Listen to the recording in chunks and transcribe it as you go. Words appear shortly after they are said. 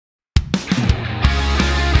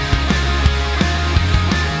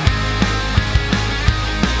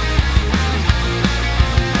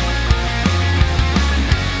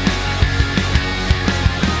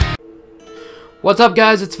What's up,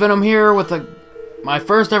 guys? It's Venom here with my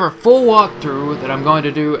first ever full walkthrough that I'm going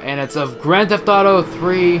to do, and it's of Grand Theft Auto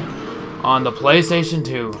 3 on the PlayStation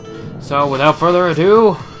 2. So, without further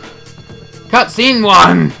ado, cutscene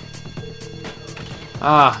 1!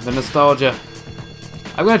 Ah, the nostalgia.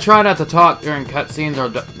 I'm gonna try not to talk during cutscenes or,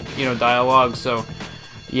 dialogue, so,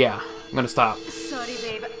 yeah, I'm gonna stop. Sorry,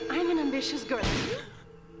 babe. I'm an ambitious girl.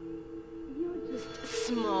 You're just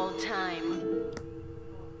small time.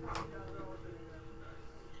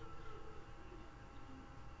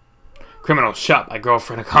 Criminal shot by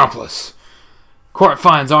girlfriend accomplice. Court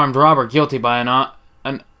finds armed robber guilty by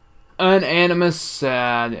an unanimous,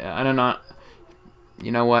 I don't know,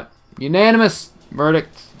 you know what? Unanimous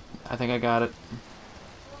verdict. I think I got it.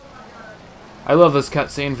 I love this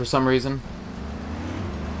cutscene for some reason.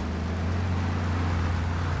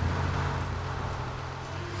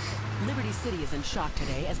 Liberty City is in shock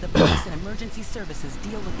today as the police and emergency services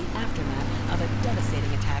deal with the aftermath of a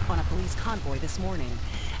devastating attack on a police convoy this morning.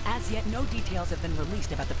 As yet, no details have been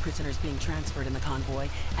released about the prisoners being transferred in the convoy,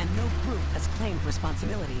 and no group has claimed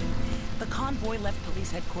responsibility. The convoy left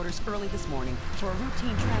police headquarters early this morning for a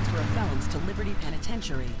routine transfer of felons to Liberty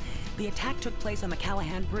Penitentiary. The attack took place on the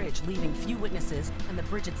Callahan Bridge, leaving few witnesses and the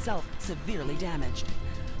bridge itself severely damaged.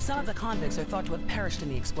 Some of the convicts are thought to have perished in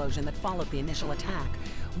the explosion that followed the initial attack.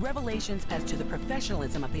 Revelations as to the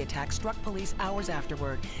professionalism of the attack struck police hours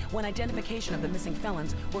afterward, when identification of the missing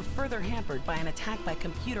felons were further hampered by an attack by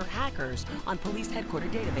computer hackers on police headquarters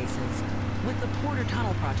databases. With the Porter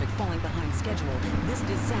Tunnel project falling behind schedule, this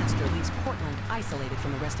disaster leaves Portland isolated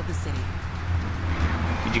from the rest of the city.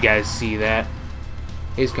 Did you guys see that?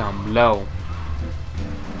 He's gonna blow.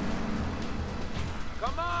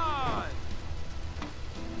 Come on!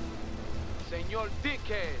 Senor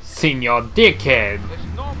Dickhead! Senor Dickhead! There's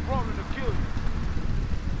no problem to kill you.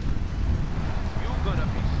 You're gonna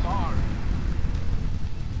be sorry.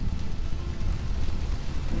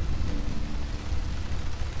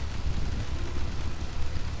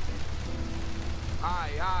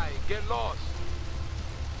 Aye, get lost.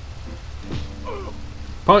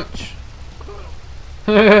 Punch!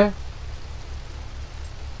 Yeah.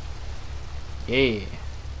 Here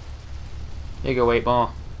you go,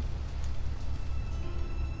 8-ball.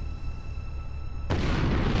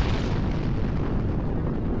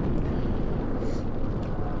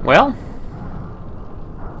 Well,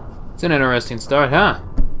 it's an interesting start, huh?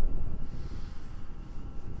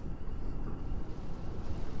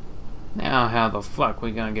 Now how the fuck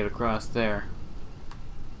we gonna get across there?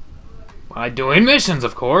 By doing missions,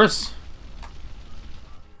 of course!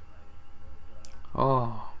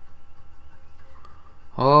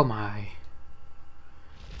 Oh my.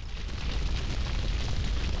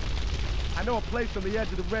 I know a place on the edge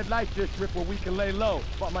of the red light district where we can lay low,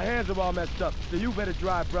 but my hands are all messed up, so you better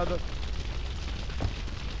drive, brother.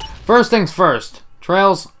 First things first.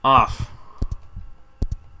 Trails off.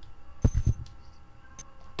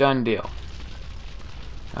 Done deal.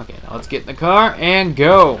 Okay, now let's get in the car and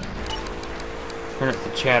go. Turn up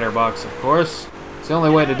the chatterbox, of course. It's the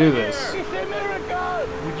only way to do this.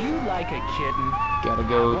 Would you like a kitten? Gotta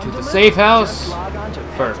go to the safe house Log on to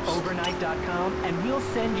first. petsovernight.com and we'll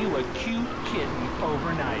send you a cute kitten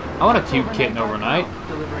overnight. I want a cute kitten overnight.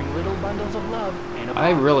 Delivering little bundles of love and a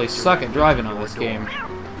I really suck at driving on this game.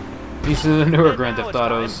 These are the newer Grand Theft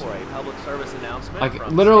Autos.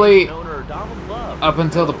 Like, literally, up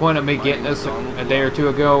until the point of me getting this a day or two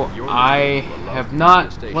ago, I have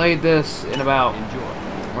not played this in about,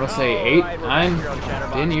 I want to say 8, 9,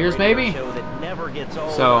 10 years maybe?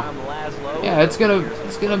 So, yeah, it's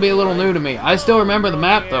gonna be a little new to me. I still remember the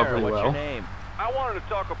map though pretty well. I wanted to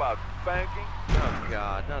talk about spanking. Oh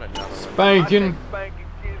God, not another. Spanking. I think spanking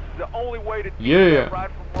is the only way to teach Yeah. right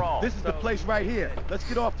from wrong. This is the place right here. Let's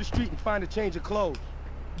get off the street and find a change of clothes.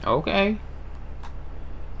 Okay.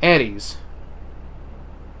 Eddie's.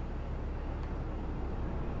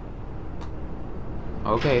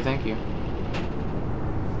 Okay, thank you.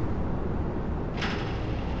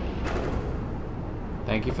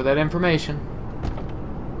 Thank you for that information.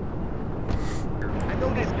 I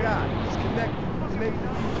know this guy. He's connected. Maybe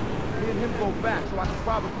me and him go back, so I can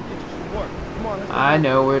probably get you some work. Come on, let's go. I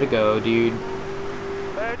know where to go, dude.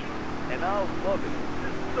 Imagine, and I'll love it.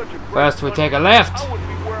 This is such a great First we country. take a left. I wouldn't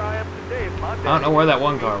be where I am today if my I don't daddy know where that was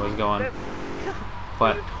one car was going,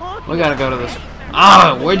 but talking we gotta go to this.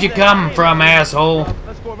 Ah, where'd you come from, asshole?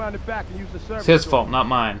 Let's go around the back and use the service. It's his door. fault, not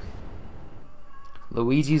mine.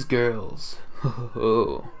 Luigi's Girls.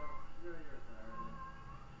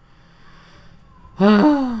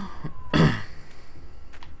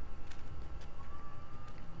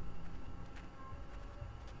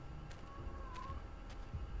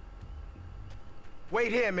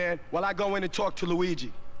 wait here, man, while I go in and talk to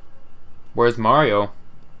Luigi. Where's Mario?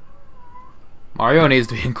 Mario needs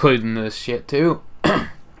to be included in this shit too.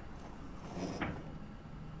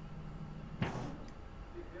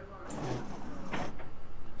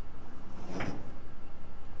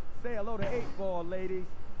 Say hello to 8-Ball, ladies.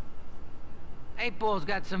 8-Ball's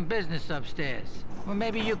got some business upstairs. Well,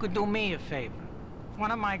 maybe you could do me a favor.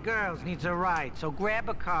 One of my girls needs a ride, so grab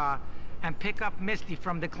a car and pick up Misty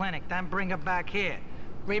from the clinic, then bring her back here.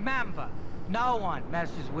 Remember, no one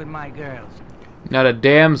messes with my girls. Not a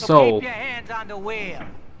damn So soul. keep your hands on the wheel.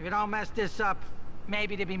 If you don't mess this up,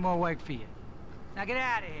 maybe there'll be more work for you. Now get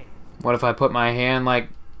out of here. What if I put my hand like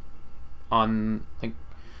on like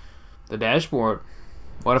the dashboard?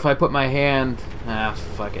 What if I put my hand? Ah,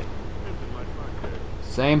 fuck it.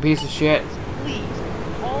 Same piece of shit. Please,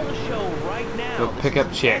 call the show right now. Go pick up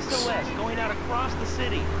This is chicks. SOS going out across the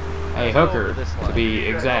city. A hooker, to be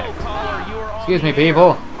exact. Oh, caller, you are on Excuse me, the air.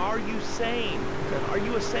 people. Are you sane? Are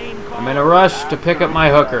you a sane caller? I'm in a rush to pick up my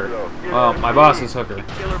hooker. Well, my boss's hooker.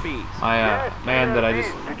 Killer bees. My man that I just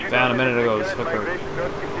found a minute ago is hooker.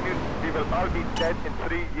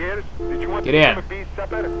 Get in.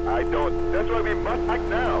 I don't. That's why we must act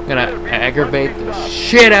now. I'm gonna aggravate the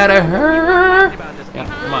shit out of her. Yeah,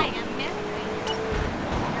 come on.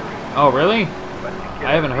 Oh, really?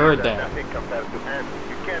 I haven't heard that.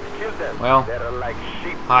 Well,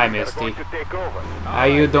 hi, Misty. How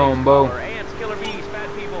you doing, Bo? Ants, killer bees, fat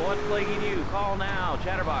people, what's plaguing you? Call now.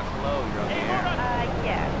 Chatterbox, hello, you're on the air.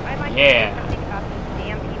 Yes. I'd like Yeah. to say something about these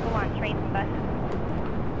damn people on trains and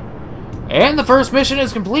buses. And the first mission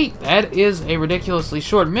is complete. That is a ridiculously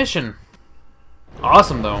short mission.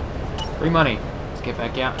 Awesome, though. Free money. Let's get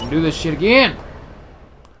back out and do this shit again.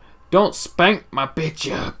 Don't spank my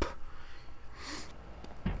bitch up.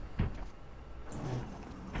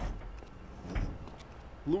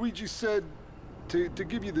 Luigi said to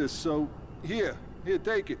give you this, so here,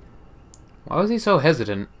 take it. Why was he so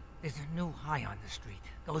hesitant? There's a new high on the street.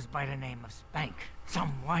 Goes by the name of Spank.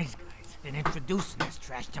 Some wise guy's been introducing this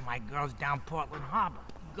trash to my girls down Portland Harbor.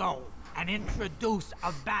 Go and introduce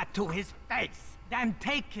a bat to his face. Then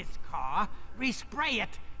take his car, respray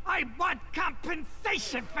it. I want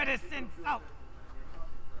compensation for this insult.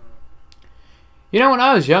 You know, when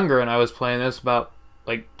I was younger and I was playing this about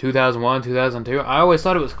like 2001, 2002, I always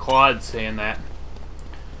thought it was Claude saying that.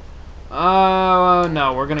 Oh,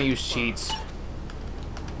 no, we're gonna use cheats.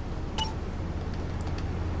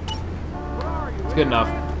 It's good enough.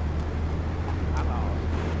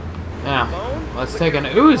 Now, let's take an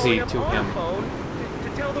Uzi to him.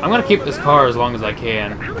 I'm gonna keep this car as long as I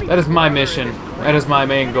can. That is my mission. That is my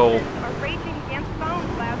main goal.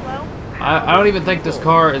 I don't even think this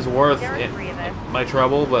car is worth it, my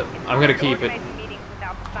trouble, but I'm gonna keep it.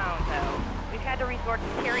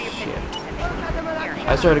 Shit.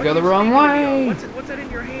 I started to go the wrong way. What's that in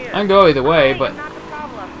your hand? I can go either way, but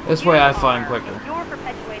this way I find quicker.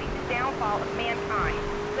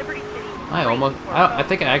 I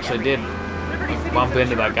think I actually did bump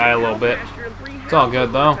into that guy a little bit. It's all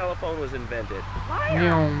good though. Telephone was invented.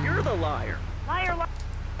 Yeah, You're the liar.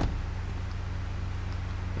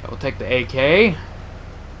 we'll take the AK.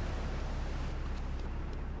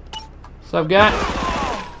 What's up, guy?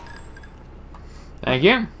 Thank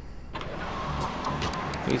you.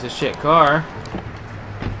 Piece of shit car.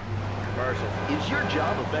 Is your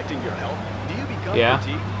job affecting your health? Do you become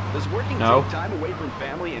fatigued? Does working take time away from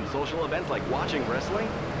family and social events like watching wrestling?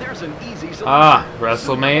 There's an easy solution.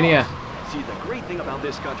 WrestleMania. See, the great thing about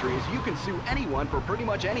this country is you can sue anyone for pretty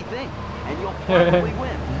much anything, and you'll probably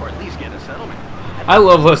win, or at least get a settlement. I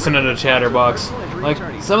love listening to Chatterbox. Like,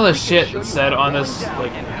 some of the shit that's said on this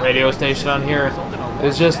like radio station on here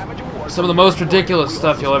is just some of the most ridiculous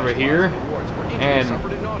stuff you'll ever hear. And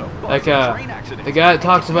like the guy that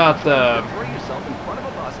talks about the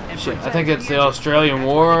shit, I think it's the Australian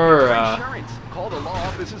War.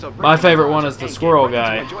 My favorite one is the squirrel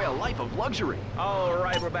guy. All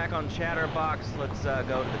right, we're back on Chatterbox. Let's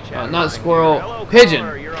go to the chat. Not squirrel, Hello, pigeon.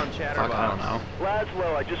 caller, you're on Chatterbox. Fuck, I don't know.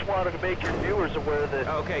 Laszlo, I just wanted to make your viewers aware that...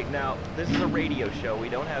 Okay, now, this is a radio show. We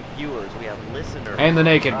don't have viewers, we have listeners. And the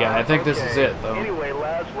naked guy. I think this is it, though. Anyway,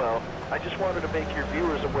 Laszlo, I just wanted to make your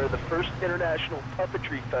viewers aware the first International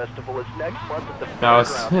Puppetry Festival is next month at the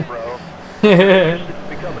fairgrounds, bro.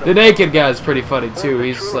 The naked guy is pretty funny too.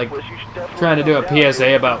 He's like trying to do a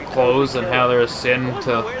PSA about clothes and how they're a sin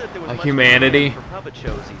to humanity.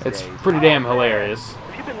 It's pretty damn hilarious.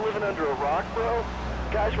 Have you been living under a rock, bro?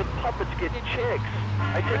 Guys with puppets get chicks.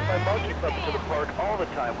 I take my monkey puppet to the park all the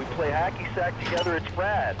time. We play hacky sack together. It's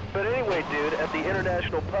rad. But anyway, dude, at the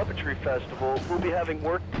International Puppetry Festival, we'll be having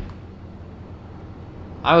work...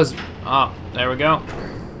 Oh, there we go.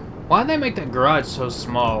 Why'd they make that garage so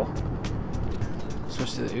small?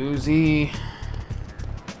 Switch to the Uzi.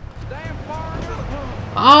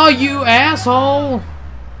 Oh, you asshole!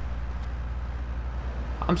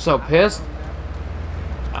 I'm so pissed.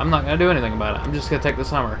 I'm not gonna do anything about it. I'm just gonna take this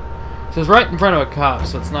Hummer. It says right in front of a cop,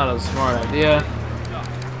 so it's not a smart idea.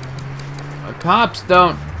 Cops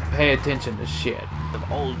don't pay attention to shit.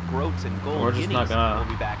 Of old groats and gold We're just not gonna.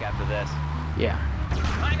 We'll be back after this. Yeah.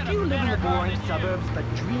 Do you live in the boring suburbs but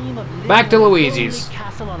dream of living Back to in a Louisi's. lonely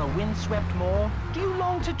castle on a windswept moor? Do you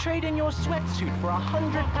long to trade in your sweatsuit for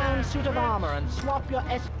 £100 suit of armor and swap your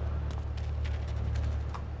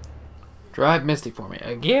Drive Misty for me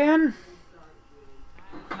again.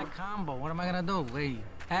 A combo. What am I gonna do?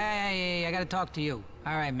 Hey, I gotta talk to you.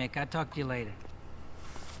 All right, Mick. I'll talk to you later.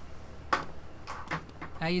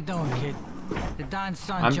 How you doing, kid? The Don's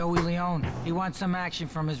son, Joey Leone. He wants some action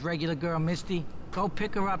from his regular girl, Misty. Go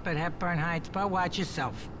pick her up at Hepburn Heights, but watch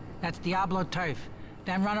yourself. That's Diablo turf.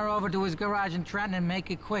 Then run her over to his garage in Trenton and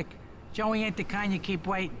make it quick. Joey ain't the kind you keep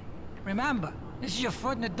waiting. Remember, this is your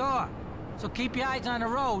foot in the door. So keep your eyes on the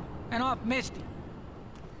road and off Misty.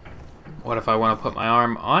 What if I want to put my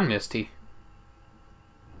arm on Misty?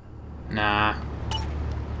 Nah.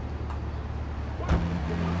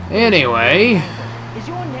 Anyway,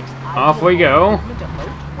 off we go.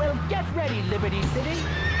 Well, get ready, Liberty City.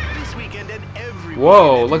 This weekend and every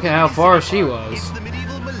Whoa, look at how far she was.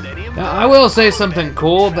 Now, I will say something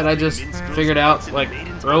cool that I just figured out like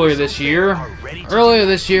earlier this year.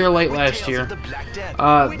 Late last year.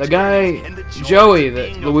 The guy, Joey,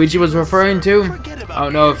 that Luigi was referring to, I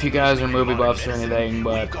don't know if you guys are movie buffs or anything,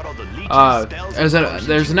 but there's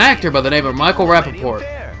an actor by the name of Michael Rappaport,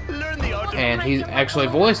 and he actually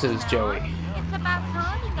voices Joey. It's about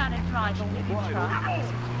time you got a tribal with your tribe.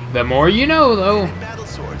 The more you know, though. battle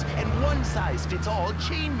swords and one-size-fits-all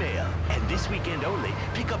chainmail. And this weekend only,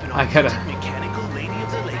 pick up an I gotta- authentic mechanical Lady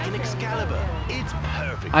of the Lake in Excalibur. It's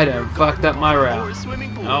perfect. I done fucked up my route. Or a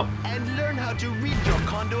swimming pool. Oh. And learn how to rid your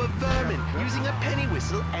condo of vermin using a penny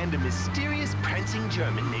whistle and a mysterious prancing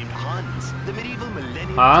German named Hans. The medieval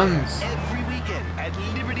millennium Hans. Terror every weekend at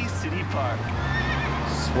Liberty City Park.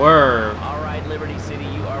 Swerve. All right, Liberty City,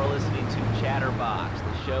 you are listening to Chatterbox,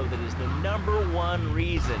 the show that is the #1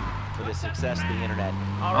 reason for the success of the internet.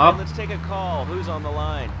 All right, let's take a call. Who's on the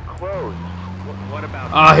line? Close. What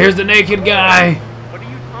about? Ah, here's the naked guy. What are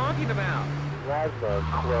you talking about? Laszlo,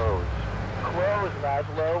 close. Close,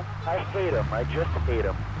 Laszlo. I hate him. I just hate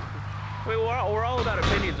him. Wait, we're all about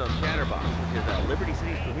opinions on Chatterbox, which is Liberty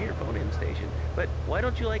City's premier phone-in station. But why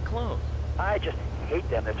don't you like clones? I just hate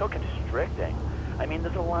them. They're so constricting. I mean,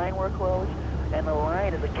 there's a line where close, and the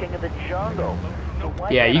lion is the king of the jungle. So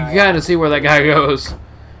why Yeah, can't you I- can kind of see where that guy goes.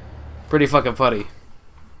 Pretty fucking funny.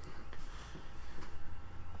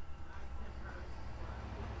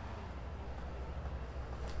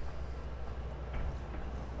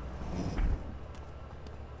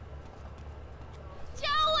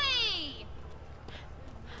 Joey!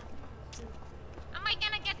 Am I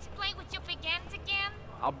gonna get to play with your big ants again?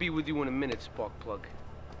 I'll be with you in a minute, Sparkplug.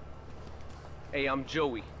 Hey, I'm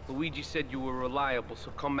Joey. Luigi said you were reliable,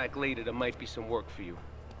 so come back later. There might be some work for you.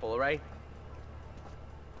 All right?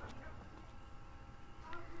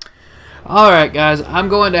 Alright, guys. I'm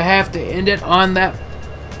going to have to end it on that,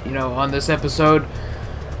 on this episode.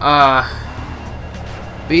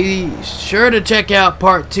 Be sure to check out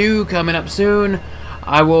part 2 coming up soon.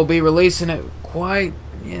 I will be releasing it quite,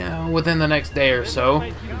 within the next day or so.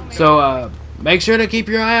 So, make sure to keep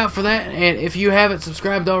your eye out for that. And if you haven't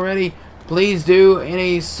subscribed already, please do.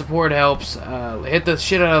 Any support helps. Hit the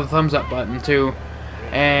shit out of the thumbs up button too.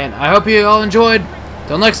 And I hope you all enjoyed.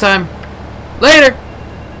 Till next time. Later!